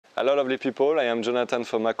Hello lovely people, I am Jonathan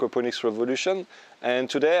from Aquaponics Revolution, and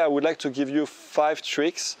today I would like to give you 5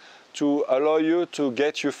 tricks to allow you to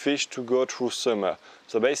get your fish to go through summer.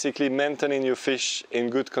 So basically maintaining your fish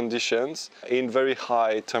in good conditions in very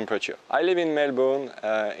high temperature. I live in Melbourne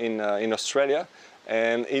in Australia,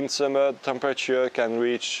 and in summer temperature can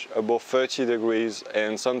reach above 30 degrees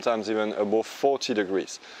and sometimes even above 40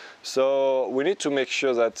 degrees. So we need to make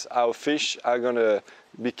sure that our fish are going to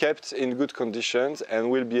be kept in good conditions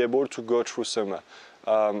and will be able to go through summer.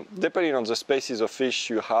 Depending on the species of fish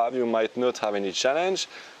you have, you might not have any challenge.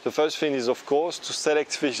 The first thing is, of course, to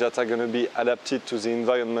select fish that are going to be adapted to the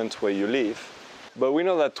environment where you live. But we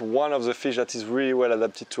know that one of the fish that is really well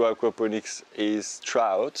adapted to aquaponics is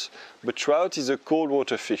trout. But trout is a cold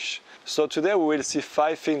water fish. So today we will see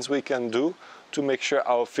 5 things we can do to make sure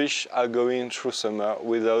our fish are going through summer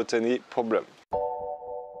without any problem.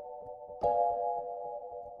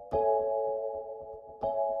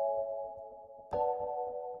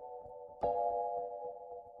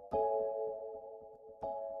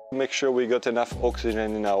 Make sure we got enough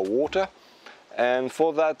oxygen in our water, and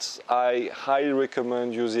for that I highly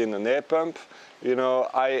recommend using an air pump. You know,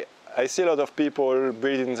 I see a lot of people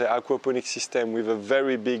building the aquaponics system with a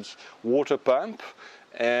very big water pump,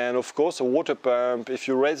 and of course a water pump, if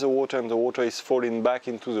you raise the water and the water is falling back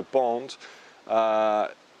into the pond,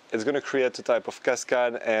 it's going to create a type of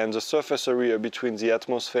cascade, and the surface area between the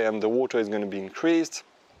atmosphere and the water is going to be increased.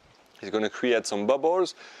 It's going to create some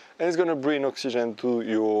bubbles, and it's going to bring oxygen to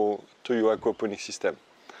your aquaponics system.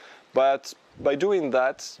 But by doing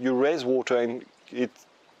that, you raise water, and it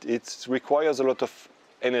requires a lot of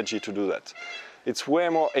energy to do that. It's way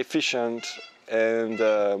more efficient and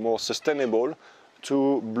more sustainable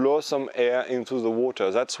to blow some air into the water.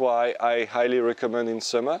 That's why I highly recommend in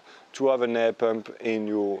summer to have an air pump in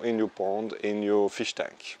your pond, in your fish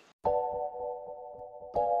tank.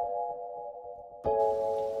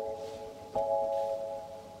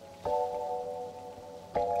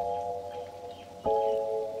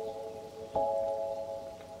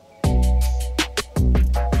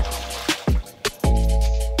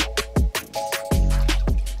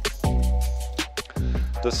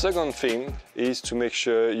 The second thing is to make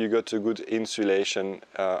sure you got a good insulation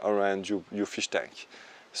around your fish tank.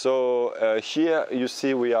 So here you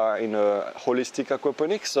see we are in a holistic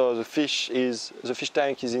aquaponics, so the fish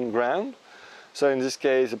tank is in ground. So in this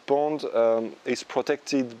case the pond is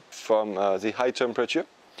protected from the high temperature,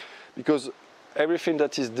 because everything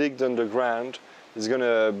that is digged underground is going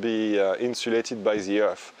to be insulated by the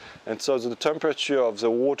earth, and so the temperature of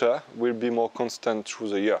the water will be more constant through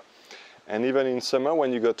the year. And even in summer,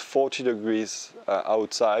 when you got 40 degrees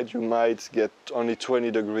outside, you might get only 20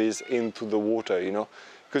 degrees into the water, you know,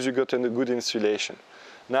 because you got a good insulation.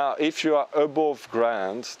 Now, if you are above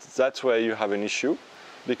ground, that's where you have an issue,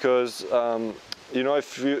 because, you know,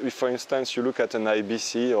 if for instance, you look at an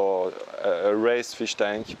IBC or a raised fish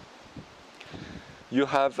tank, you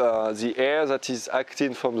have the air that is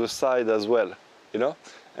acting from the side as well, you know,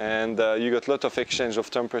 and you got a lot of exchange of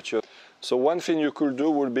temperature. So one thing you could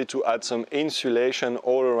do would be to add some insulation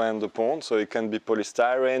all around the pond. So it can be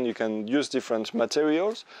polystyrene, you can use different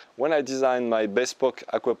materials. When I designed my bespoke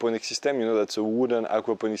aquaponics system, you know, that's a wooden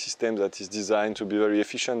aquaponics system that is designed to be very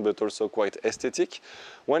efficient but also quite aesthetic.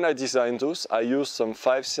 When I designed those, I used some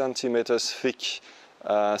 5 centimeters thick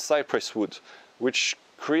cypress wood, which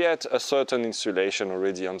create a certain insulation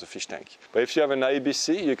already on the fish tank. But if you have an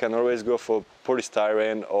IBC, you can always go for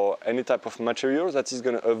polystyrene or any type of material that is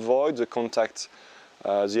going to avoid the contact,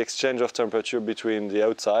 the exchange of temperature between the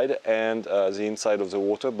outside and the inside of the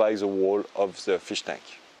water by the wall of the fish tank.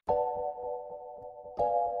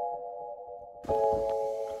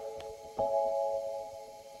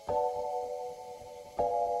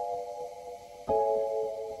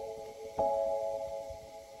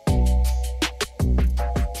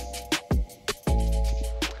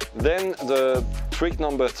 Then the trick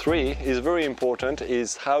number 3 is very important,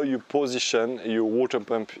 is how you position your water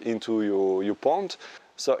pump into your pond.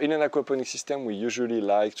 So in an aquaponics system, we usually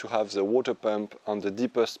like to have the water pump on the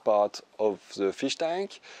deepest part of the fish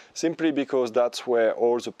tank, simply because that's where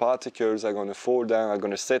all the particles are going to fall down, are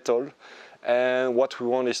going to settle. And what we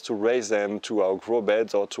want is to raise them to our grow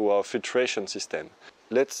beds or to our filtration system.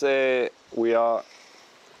 Let's say we are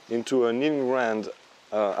into an in-ground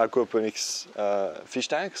aquaponics fish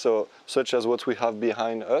tank, so such as what we have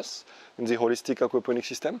behind us in the holistic aquaponics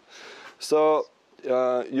system. So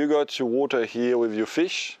you got your water here with your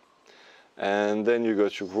fish, and then you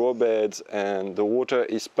got your grow beds, and the water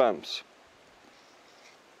is pumped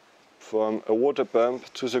from a water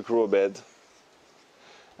pump to the grow bed,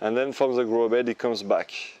 and then from the grow bed it comes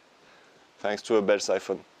back thanks to a bell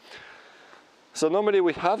siphon. So normally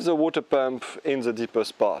we have the water pump in the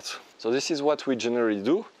deepest part. So this is what we generally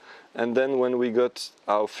do. And then when we got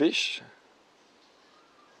our fish,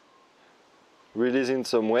 releasing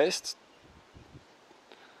some waste,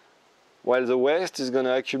 while the waste is going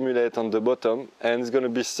to accumulate on the bottom and it's going to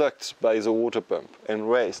be sucked by the water pump and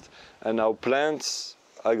raised. And our plants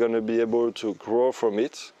are going to be able to grow from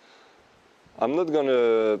it. I'm not going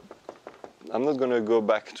to go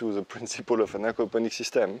back to the principle of an aquaponic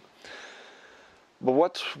system.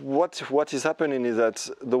 But what is happening is that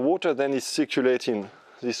the water then is circulating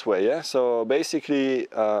this way. Yeah? So basically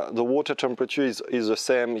the water temperature is the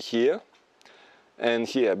same here and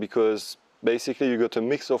here, because basically you got a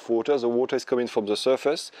mix of water. The water is coming from the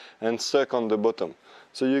surface and stuck on the bottom.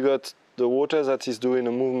 So you got the water that is doing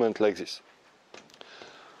a movement like this.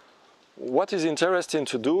 What is interesting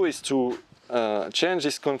to do is to change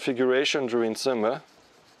this configuration during summer,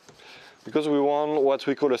 because we want what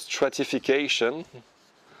we call a stratification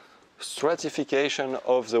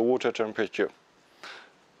of the water temperature.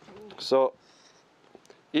 So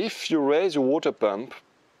if you raise your water pump,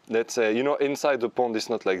 let's say, you know, inside the pond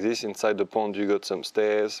it's not like this. Inside the pond you got some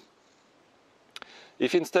stairs.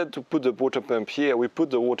 If instead to put the water pump here, we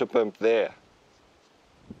put the water pump there.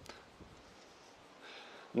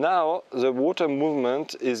 Now the water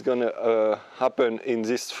movement is going to happen in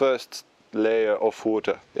this first layer of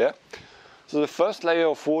water. Yeah. So the first layer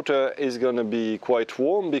of water is going to be quite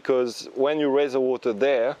warm, because when you raise the water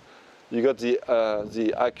there, you got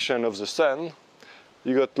the action of the sun.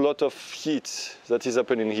 You got a lot of heat that is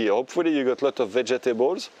happening here. Hopefully you got a lot of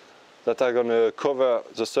vegetables that are going to cover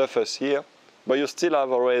the surface here, but you still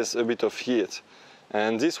have always a bit of heat.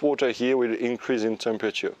 And this water here will increase in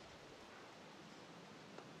temperature.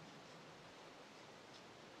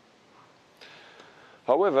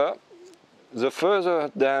 However, the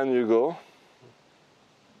further down you go,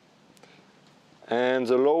 and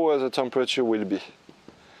the lower the temperature will be.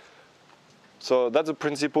 So that's the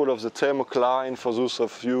principle of the thermocline for those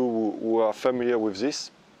of you who are familiar with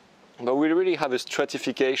this. But we really have a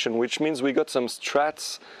stratification, which means we got some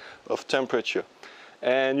strats of temperature.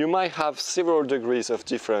 And you might have several degrees of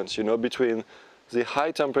difference, you know, between the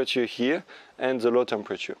high temperature here and the low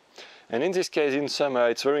temperature. And in this case, in summer,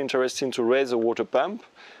 it's very interesting to raise the water pump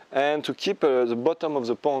and to keep the bottom of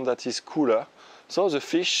the pond that is cooler, so the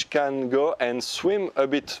fish can go and swim a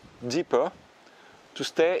bit deeper to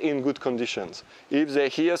stay in good conditions. If they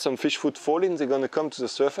hear some fish food falling, they're going to come to the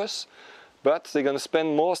surface, but they're going to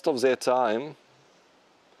spend most of their time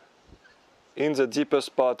in the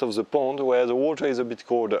deepest part of the pond where the water is a bit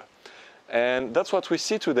colder. And that's what we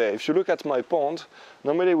see today. If you look at my pond,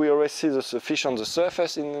 normally we always see the fish on the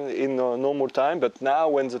surface in normal time, but now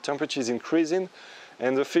when the temperature is increasing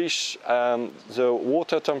and the fish, the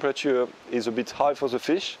water temperature is a bit high for the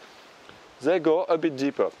fish, they go a bit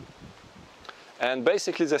deeper. And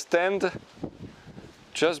basically they stand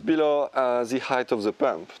just below the height of the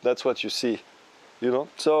pump. That's what you see, you know.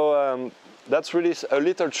 So that's really a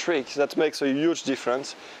little trick that makes a huge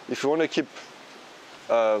difference if you want to keep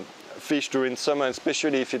fish during summer,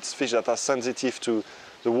 especially if it's fish that are sensitive to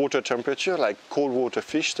the water temperature, like cold water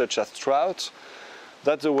fish such as trout.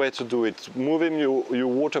 That's the way to do it. Moving your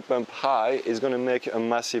water pump high is going to make a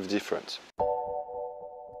massive difference.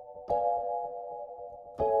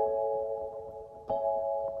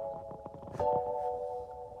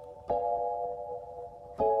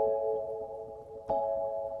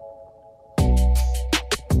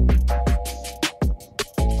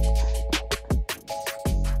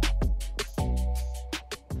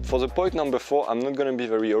 For the point number 4, I'm not going to be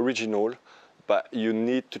very original, but you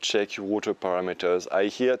need to check your water parameters. I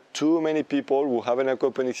hear too many people who have an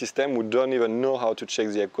aquaponics system who don't even know how to check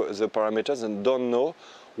the parameters and don't know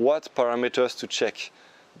what parameters to check.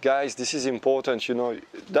 Guys, this is important, you know,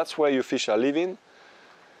 that's where your fish are living.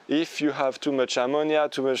 If you have too much ammonia,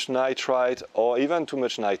 too much nitrite, or even too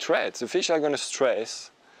much nitrate, the fish are going to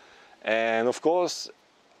stress. And of course,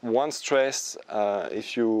 one stress,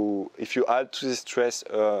 if you add to this stress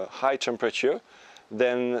a high temperature,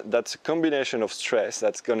 then that's a combination of stress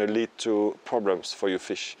that's going to lead to problems for your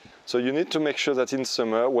fish. So you need to make sure that in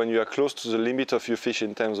summer, when you are close to the limit of your fish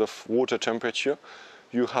in terms of water temperature,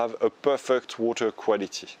 you have a perfect water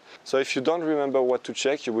quality. So if you don't remember what to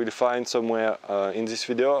check, you will find somewhere in this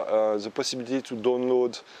video the possibility to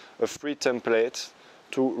download a free template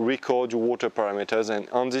to record your water parameters, and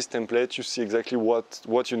on this template you see exactly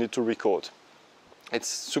what you need to record. It's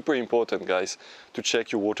super important, guys, to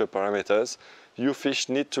check your water parameters. Your fish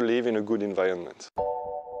need to live in a good environment.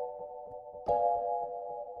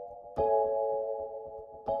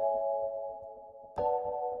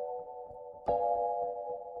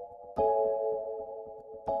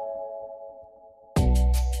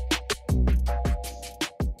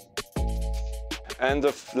 And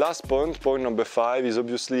the last point, point number 5, is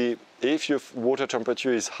obviously if your water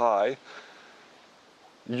temperature is high,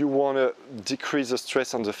 you want to decrease the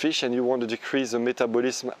stress on the fish and you want to decrease the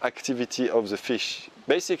metabolism activity of the fish.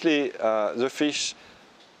 Basically, the fish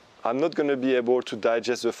are not going to be able to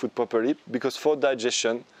digest the food properly because for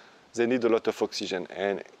digestion, they need a lot of oxygen.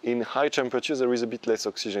 And in high temperatures, there is a bit less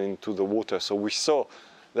oxygen into the water. So we saw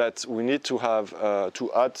that we need to have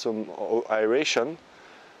to add some aeration.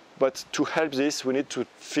 But to help this, we need to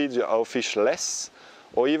feed our fish less,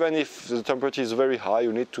 or even if the temperature is very high,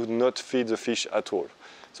 you need to not feed the fish at all.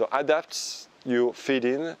 So adapt your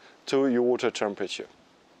feeding to your water temperature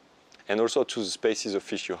and also to the species of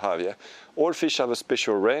fish you have. Yeah? All fish have a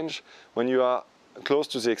special range. When you are close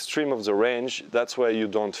to the extreme of the range, that's where you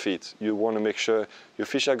don't feed. You want to make sure your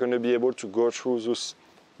fish are going to be able to go through those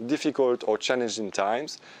difficult or challenging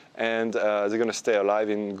times, and they're going to stay alive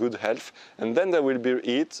in good health, and then they will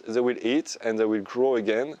eat and they will grow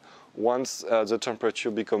again once the temperature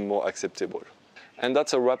becomes more acceptable. And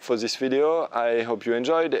that's a wrap for this video. I hope you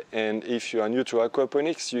enjoyed, and if you are new to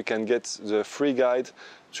aquaponics, you can get the free guide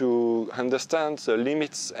to understand the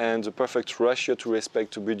limits and the perfect ratio to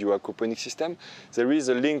respect to build your aquaponics system. There is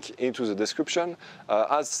a link into the description.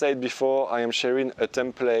 As said before, I am sharing a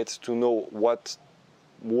template to know what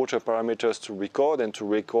water parameters to record and to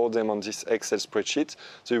record them on this Excel spreadsheet.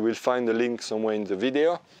 So you will find the link somewhere in the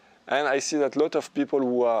video. And I see that a lot of people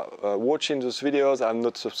who are watching those videos are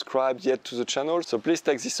not subscribed yet to the channel. So please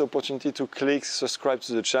take this opportunity to click subscribe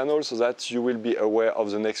to the channel so that you will be aware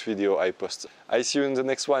of the next video I post. I see you in the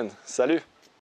next one. Salut!